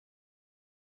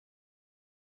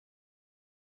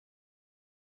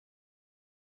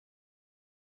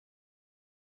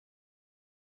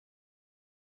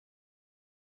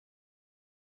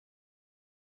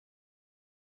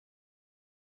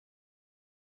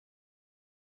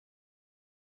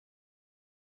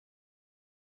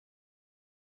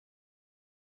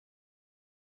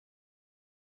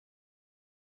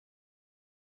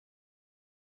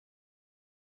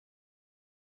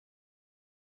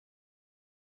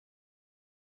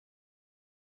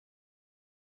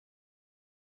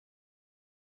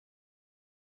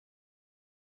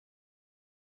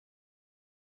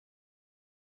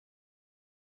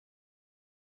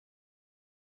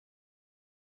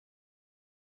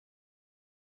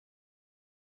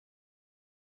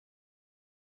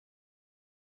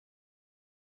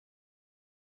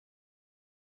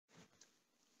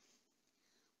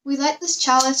We light this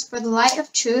chalice for the light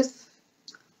of truth.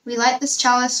 We light this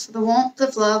chalice for the warmth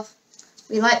of love.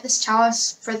 We light this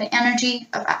chalice for the energy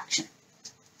of action.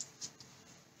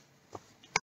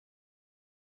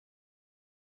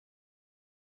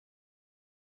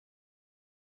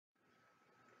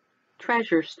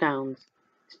 Treasure Stones.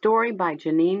 Story by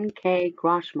Janeen K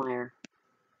Grohsmeyer.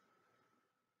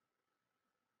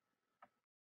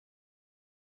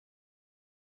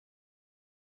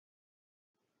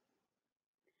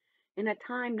 In a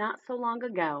time not so long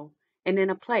ago, and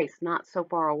in a place not so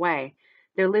far away,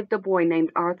 there lived a boy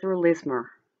named Arthur Lismer.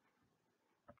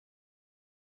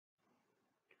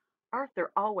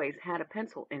 Arthur always had a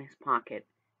pencil in his pocket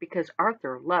because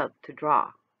Arthur loved to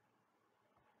draw.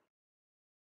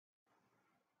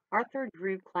 Arthur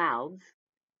drew clouds,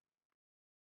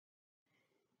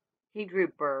 he drew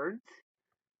birds,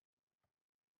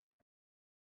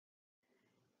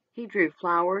 he drew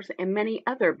flowers and many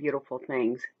other beautiful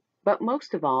things, but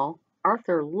most of all,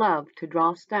 Arthur loved to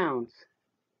draw stones.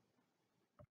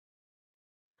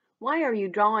 "Why are you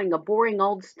drawing a boring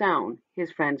old stone?"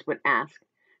 his friends would ask.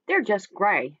 "They're just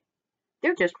gray.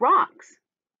 They're just rocks."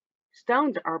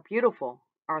 "Stones are beautiful,"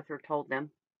 Arthur told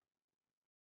them.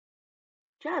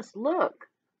 "Just look.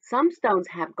 Some stones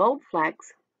have gold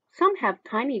flecks, some have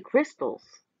tiny crystals."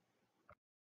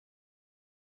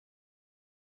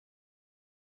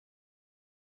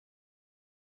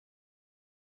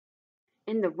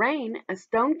 In the rain, a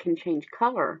stone can change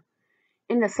color.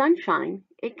 In the sunshine,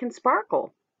 it can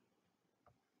sparkle.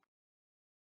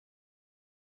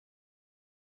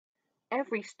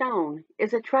 Every stone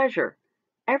is a treasure.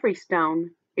 Every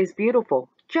stone is beautiful.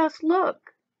 Just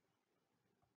look.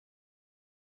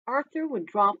 Arthur would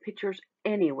draw pictures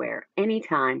anywhere,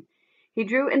 anytime. He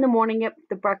drew in the morning at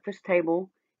the breakfast table.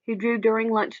 He drew during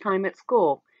lunchtime at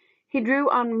school. He drew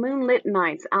on moonlit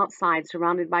nights outside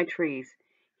surrounded by trees.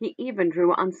 He even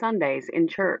drew on Sundays in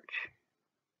church.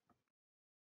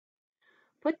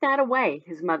 "Put that away,"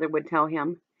 his mother would tell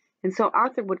him. And so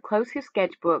Arthur would close his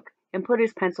sketchbook and put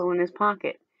his pencil in his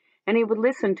pocket, and he would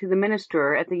listen to the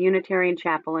minister at the Unitarian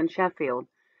Chapel in Sheffield.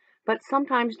 But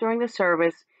sometimes during the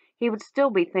service, he would still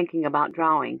be thinking about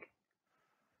drawing.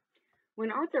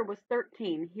 When Arthur was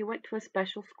 13, he went to a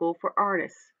special school for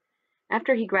artists.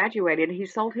 After he graduated, he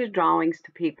sold his drawings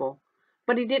to people,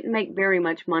 but he didn't make very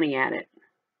much money at it.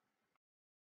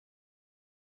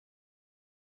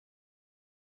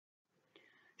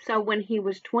 So when he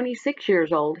was 26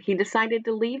 years old, he decided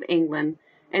to leave England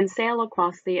and sail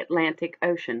across the Atlantic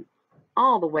Ocean,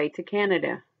 all the way to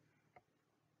Canada.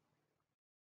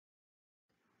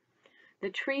 The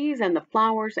trees and the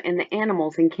flowers and the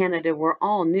animals in Canada were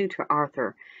all new to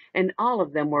Arthur, and all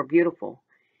of them were beautiful.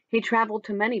 He traveled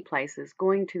to many places,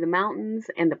 going to the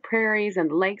mountains and the prairies and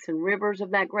the lakes and rivers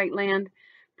of that great land,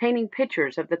 painting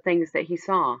pictures of the things that he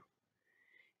saw.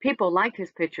 People liked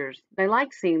his pictures. They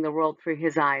liked seeing the world through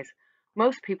his eyes.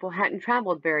 Most people hadn't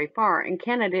traveled very far, and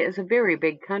Canada is a very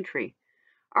big country.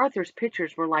 Arthur's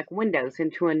pictures were like windows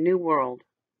into a new world.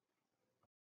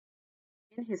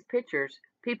 In his pictures,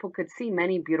 people could see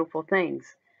many beautiful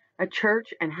things: a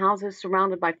church and houses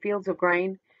surrounded by fields of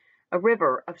grain, a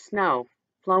river of snow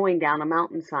flowing down a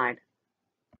mountainside,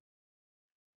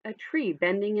 a tree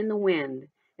bending in the wind,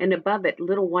 and above it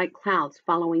little white clouds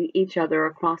following each other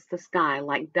across the sky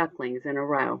like ducklings in a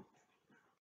row.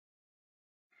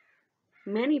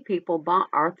 Many people bought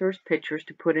Arthur's pictures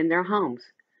to put in their homes.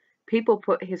 People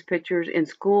put his pictures in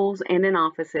schools and in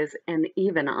offices and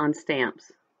even on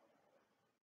stamps.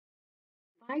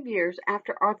 5 years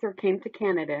after Arthur came to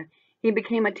Canada, he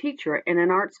became a teacher in an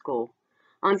art school.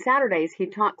 On Saturdays, he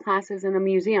taught classes in a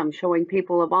museum showing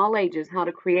people of all ages how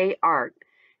to create art,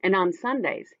 and on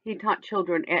Sundays, he taught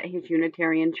children at his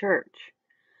Unitarian church.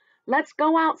 "Let's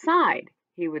go outside,"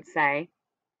 he would say.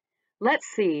 "Let's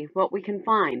see what we can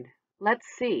find. Let's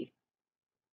see."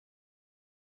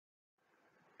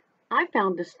 "I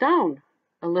found a stone,"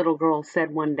 a little girl said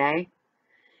one day.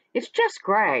 "It's just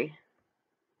gray."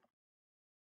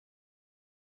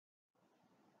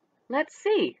 "Let's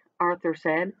see," Arthur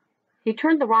said. He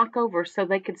turned the rock over so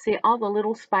they could see all the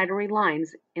little spidery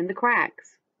lines in the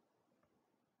cracks.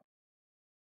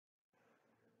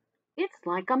 "It's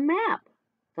like a map,"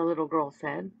 the little girl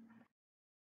said.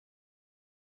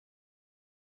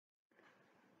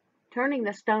 Turning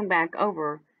the stone back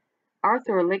over,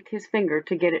 Arthur licked his finger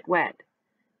to get it wet.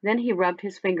 Then he rubbed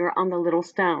his finger on the little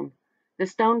stone. The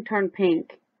stone turned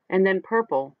pink, and then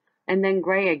purple, and then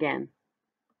gray again.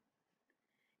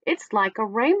 "It's like a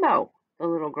rainbow," the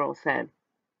little girl said.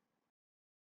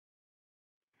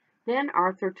 Then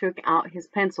Arthur took out his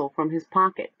pencil from his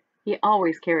pocket. He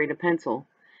always carried a pencil.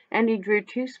 and he drew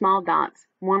 2 small dots,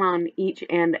 one on each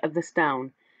end of the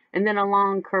stone, and then a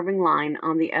long curving line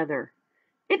on the other.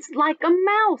 "It's like a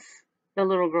mouse," the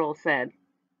little girl said.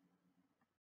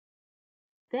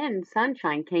 Then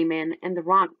sunshine came in and the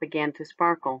rock began to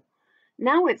sparkle.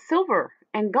 "Now it's silver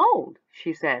and gold,"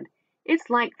 she said. "It's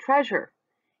like treasure."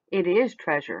 "It is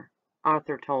treasure,"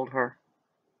 Arthur told her.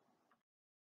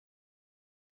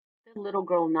 The little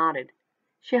girl nodded.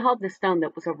 She held the stone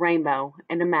that was a rainbow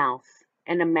and a mouse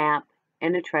and a map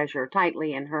and a treasure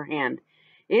tightly in her hand.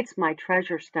 "It's my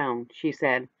treasure stone," she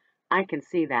said. "I can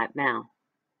see that now."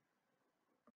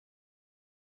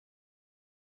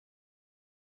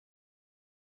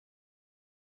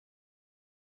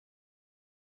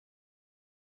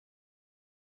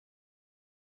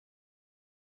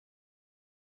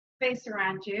 Space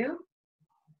around you.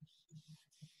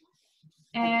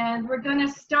 And we're going to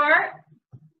start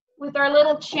with our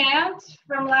little chant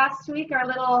from last week, our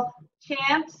little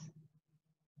chant,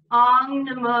 Om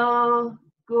Namo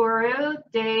Guru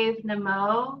Dev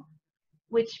Namo,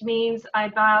 which means I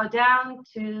bow down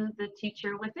to the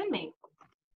teacher within me.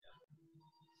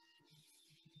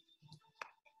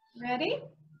 Ready?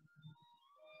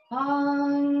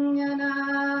 Om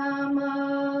Namo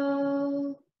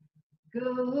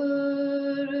Guru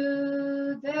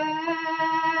Dev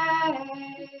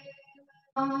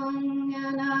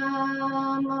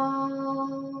Namo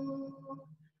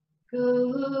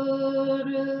Guru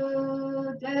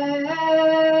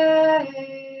Dev.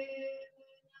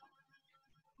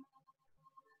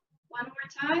 One more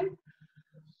time.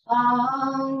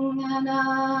 Om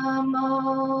Namo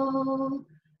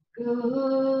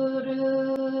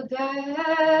Guru Dev.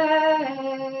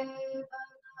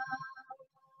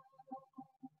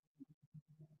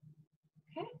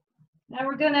 Okay. Now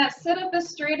we're going to sit up as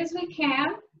straight as we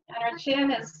can, and our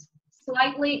chin is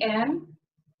slightly in.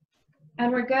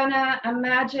 And we're going to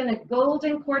imagine a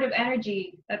golden cord of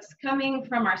energy that's coming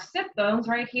from our sit bones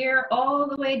right here all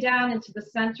the way down into the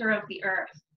center of the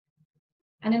earth.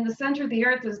 And in the center of the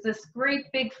earth is this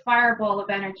great big fireball of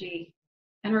energy.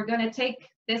 And we're going to take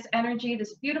this energy,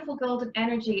 this beautiful golden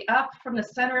energy, up from the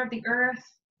center of the earth,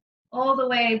 all the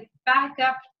way back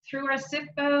up through our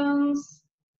sit bones,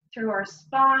 through our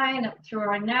spine, up through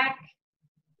our neck,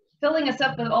 filling us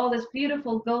up with all this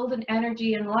beautiful golden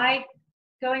energy and light,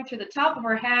 going through the top of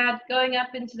our head, going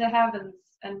up into the heavens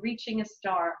and reaching a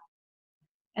star.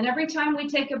 And every time we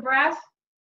take a breath,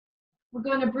 we're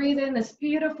going to breathe in this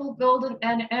beautiful golden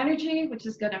energy, which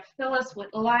is going to fill us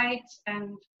with light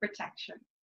and protection.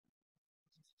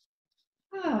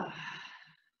 So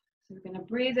we're going to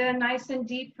breathe in nice and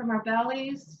deep from our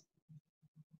bellies.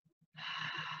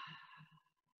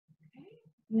 Okay.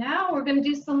 Now we're going to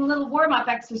do some little warm-up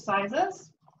exercises.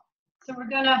 So we're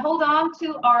going to hold on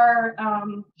to our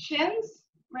shins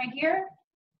right here,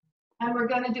 and we're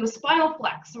going to do a spinal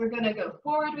flex. So we're going to go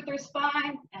forward with our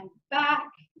spine and back,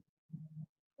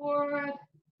 forward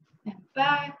and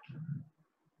back,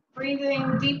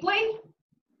 breathing deeply.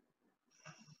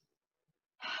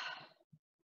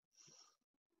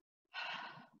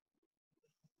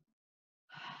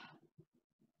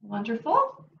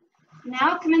 Wonderful.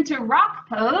 Now come into rock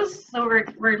pose. So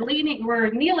we're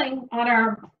kneeling on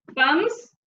our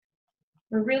bums.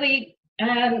 We're really,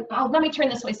 and let me turn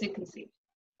this way so you can see.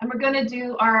 And we're going to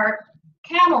do our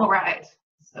camel ride.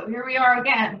 So here we are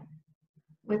again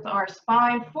with our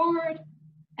spine forward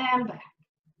and back.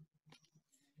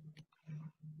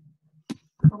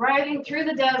 Riding through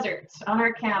the desert on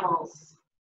our camels,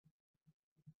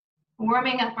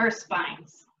 warming up our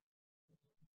spines.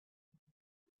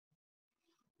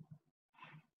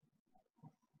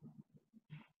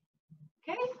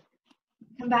 Okay,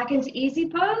 come back into easy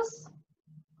pose.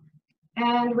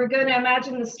 And we're going to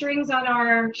imagine the strings on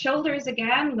our shoulders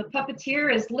again. The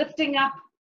puppeteer is lifting up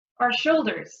our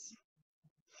shoulders.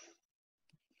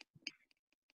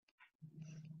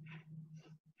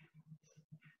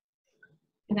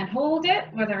 And then hold it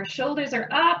with our shoulders are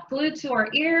up, glued to our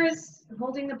ears,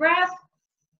 holding the breath.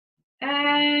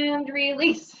 And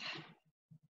release.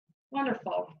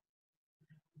 Wonderful.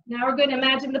 Now we're going to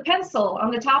imagine the pencil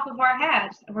on the top of our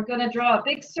head, and we're going to draw a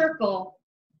big circle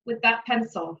with that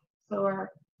pencil. So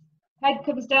our head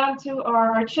comes down to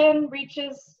our chin,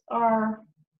 reaches our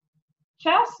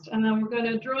chest, and then we're going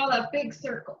to draw that big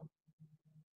circle.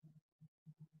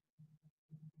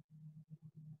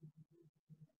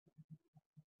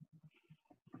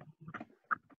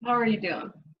 How are you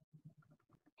doing?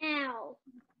 Ow.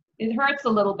 It hurts a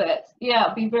little bit.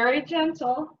 Yeah, be very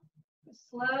gentle,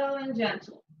 slow and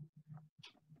gentle.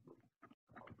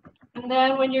 And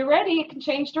then when you're ready, you can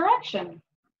change direction.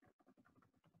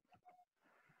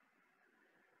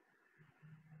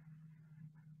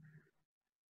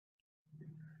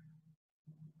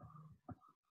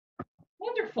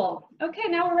 Wonderful. Okay,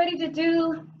 now we're ready to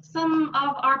do some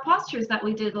of our postures that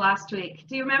we did last week.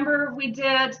 Do you remember we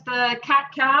did the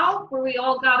cat-cow where we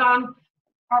all got on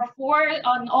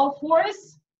all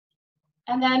fours,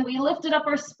 and then we lifted up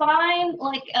our spine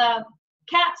like a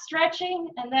cat stretching,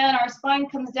 and then our spine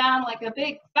comes down like a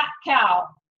big fat cow.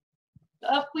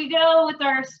 Up we go with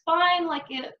our spine like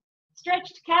a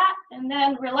stretched cat, and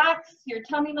then relax your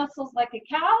tummy muscles like a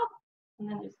cow, and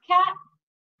then there's cat,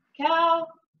 cow,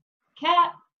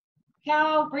 cat,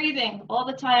 cow, breathing all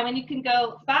the time, and you can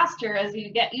go faster as you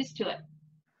get used to it.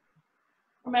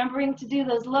 Remembering to do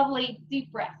those lovely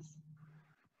deep breaths.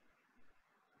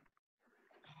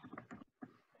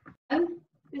 And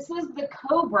this was the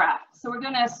cobra. So we're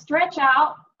going to stretch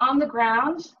out on the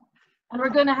ground, and we're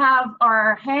going to have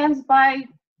our hands by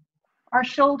our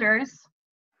shoulders.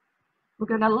 We're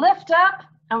going to lift up,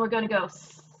 and we're going to go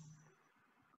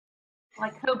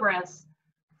like cobras.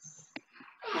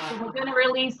 So we're going to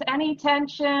release any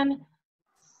tension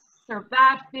or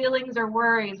bad feelings or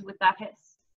worries with that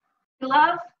hiss. We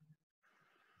love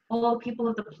all people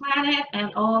of the planet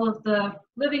and all of the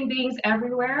living beings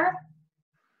everywhere.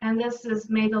 And this is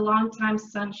May the long time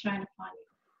sun shine upon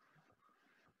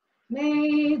you.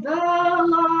 May the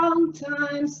long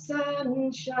time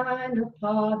sun shine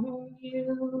upon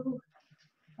you.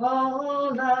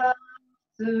 All love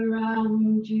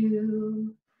surround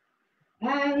you.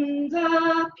 And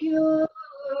the pure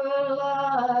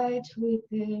light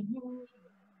within you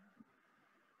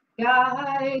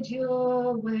guide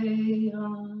your way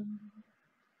on,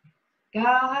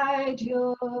 guide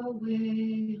your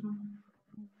way on,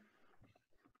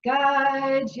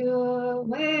 guide your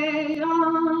way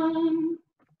on.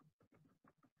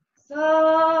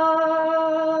 Satnam.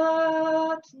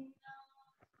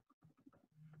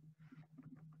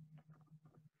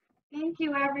 Thank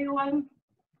you, everyone.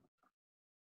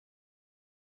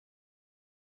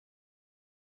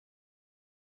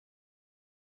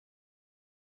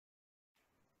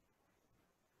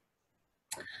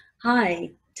 Hi,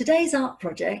 today's art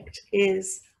project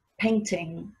is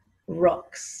painting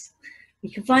rocks.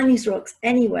 You can find these rocks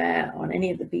anywhere on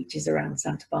any of the beaches around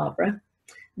Santa Barbara.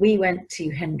 We went to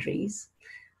Hendry's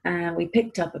and we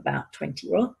picked up about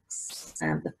 20 rocks.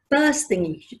 And the first thing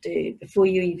you should do before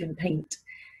you even paint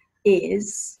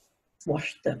is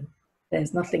wash them.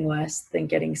 There's nothing worse than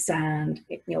getting sand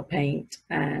in your paint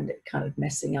and it kind of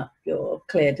messing up your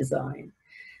clear design.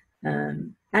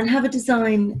 And have a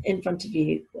design in front of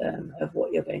you of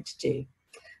what you're going to do.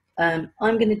 I'm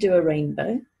going to do a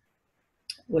rainbow,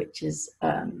 which is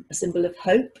a symbol of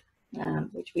hope,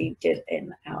 which we did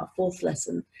in our 4th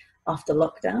lesson after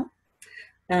lockdown.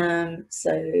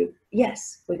 So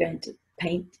yes, we're going to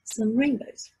paint some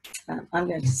rainbows. I'm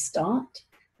going to start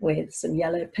with some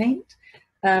yellow paint.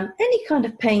 Any kind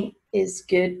of paint is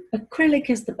good. Acrylic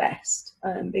is the best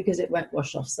because it won't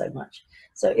wash off so much.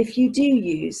 So if you do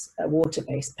use a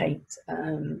water-based paint,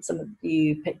 some of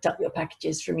you picked up your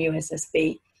packages from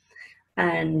USSB,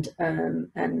 and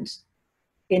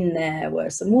in there were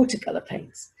some watercolor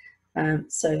paints.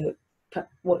 So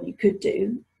what you could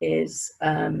do is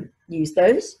use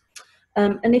those.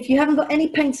 And if you haven't got any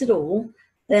paints at all,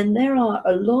 then there are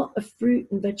a lot of fruit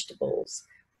and vegetables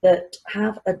that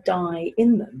have a dye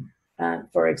in them.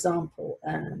 For example,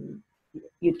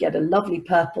 you'd get a lovely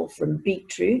purple from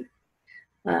beetroot,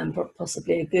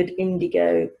 possibly a good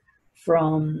indigo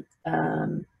from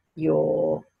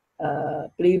your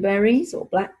blueberries or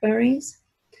blackberries.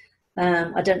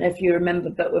 I don't know if you remember,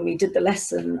 but when we did the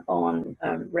lesson on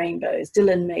rainbows,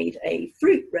 Dylan made a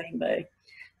fruit rainbow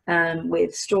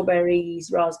with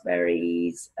strawberries,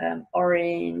 raspberries,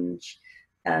 orange,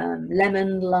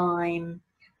 lemon, lime,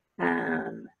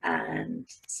 and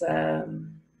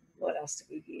some, what else did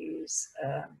we use?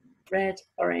 Red,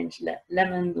 orange,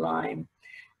 lemon, lime.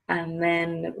 And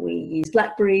then we used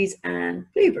blackberries and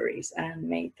blueberries and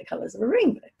made the colors of a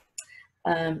rainbow.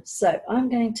 So I'm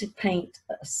going to paint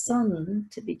a sun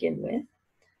to begin with.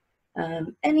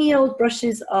 Any old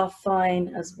brushes are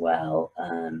fine as well,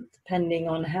 depending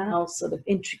on how sort of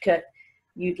intricate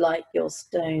you'd like your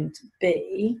stone to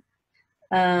be.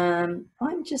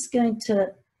 I'm just going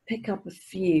to pick up a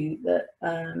few that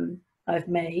I've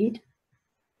made.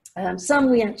 Some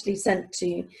we actually sent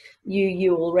to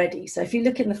you already. So if you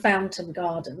look in the fountain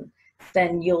garden,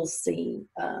 then you'll see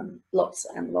lots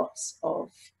and lots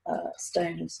of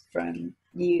stones from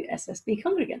USSB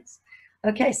congregants.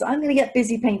 Okay, so I'm going to get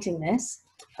busy painting this.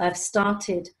 I've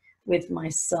started with my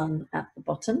sun at the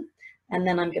bottom, and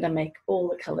then I'm going to make all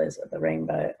the colours of the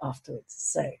rainbow afterwards.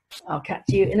 So I'll catch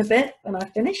you in a bit when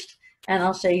I've finished, and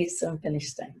I'll show you some finished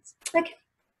stones. Okay,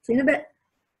 see you in a bit.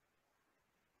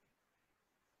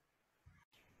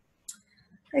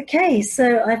 Okay,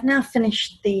 so I've now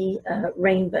finished the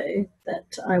rainbow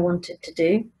that I wanted to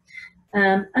do.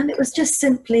 And it was just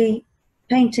simply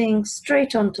painting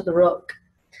straight onto the rock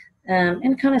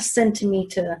in kind of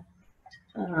centimetre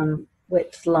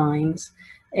width lines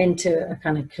into a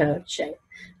kind of curved shape.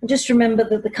 And just remember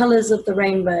that the colours of the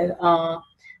rainbow are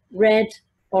red,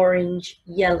 orange,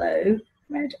 yellow,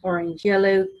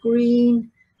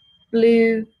 green,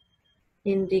 blue,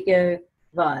 indigo,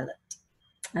 violet.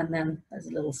 And then there's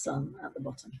a little sun at the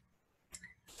bottom.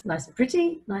 Nice and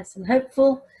pretty, nice and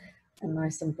hopeful, and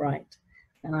nice and bright.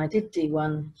 And I did do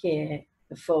one here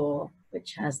before,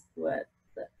 which has the word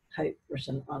hope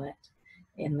written on it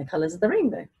in the colours of the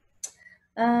rainbow.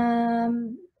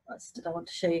 What else did I want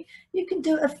to show you? You can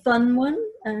do a fun one.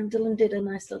 Dylan did a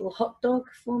nice little hot dog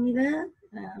for me there.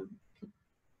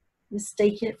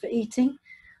 Mistake it for eating,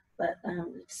 but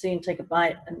soon take a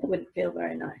bite and it wouldn't feel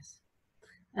very nice.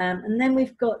 And then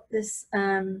we've got this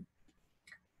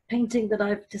painting that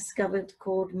I've discovered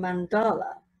called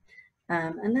mandala.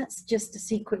 And that's just a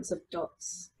sequence of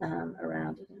dots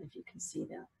around. I don't know if you can see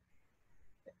that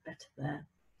a bit better there.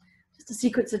 Just a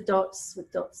sequence of dots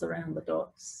with dots around the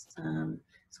dots.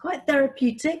 It's quite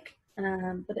therapeutic,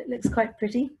 but it looks quite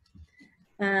pretty.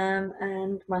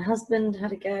 And my husband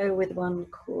had a go with one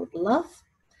called Love,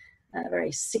 a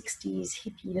very 60s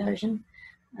hippie version.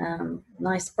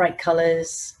 Nice bright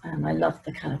colours, and I love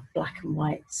the kind of black and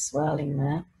white swirling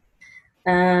there.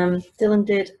 Dylan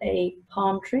did a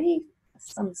palm tree, a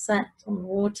sunset on the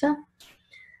water.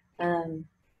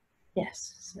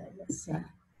 Yes, so that's a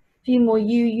few more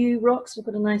UU rocks. We've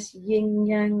got a nice yin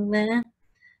yang there.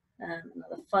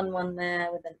 Another fun one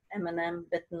there with an M&M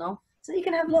bitten off. So you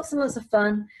can have lots and lots of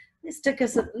fun. This took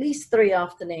us at least 3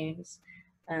 afternoons.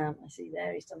 I see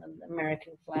there he's done an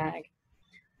American flag.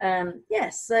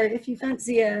 Yes, so if you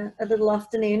fancy a little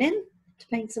afternoon in to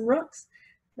paint some rocks,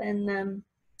 then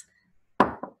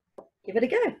give it a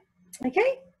go.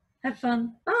 Okay, have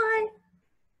fun. Bye.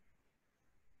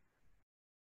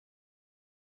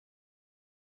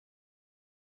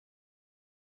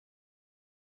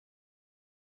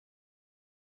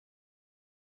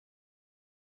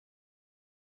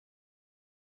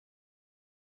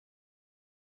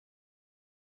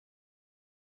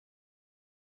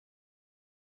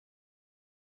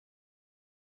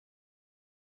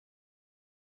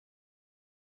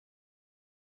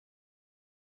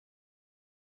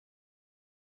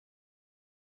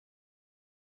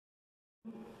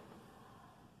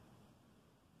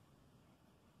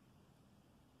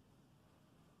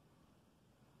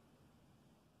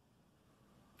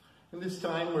 In this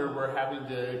time where we're having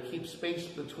to keep space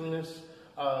between us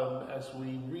as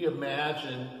we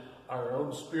reimagine our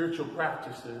own spiritual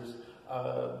practices,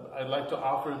 I'd like to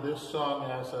offer this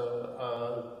song as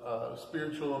a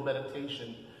spiritual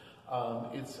meditation.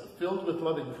 It's filled with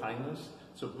loving kindness.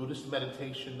 It's a Buddhist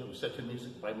meditation that was set to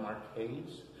music by Mark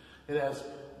Hayes. It has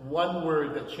one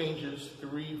word that changes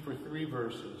for 3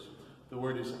 verses. The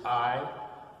word is I,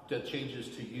 that changes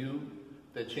to you,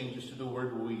 that changes to the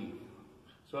word we.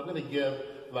 So I'm going to give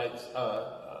like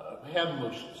hand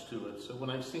motions to it. So when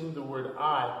I sing the word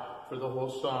I for the whole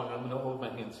song, I'm going to hold my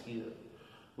hands here.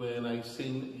 When I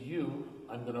sing you,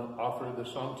 I'm going to offer the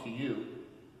song to you.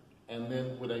 And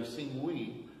then when I sing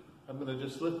we, I'm going to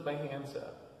just lift my hands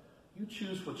up. You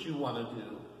choose what you want to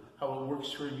do, how it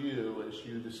works for you as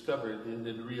you discover and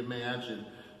reimagine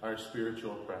our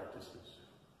spiritual practices.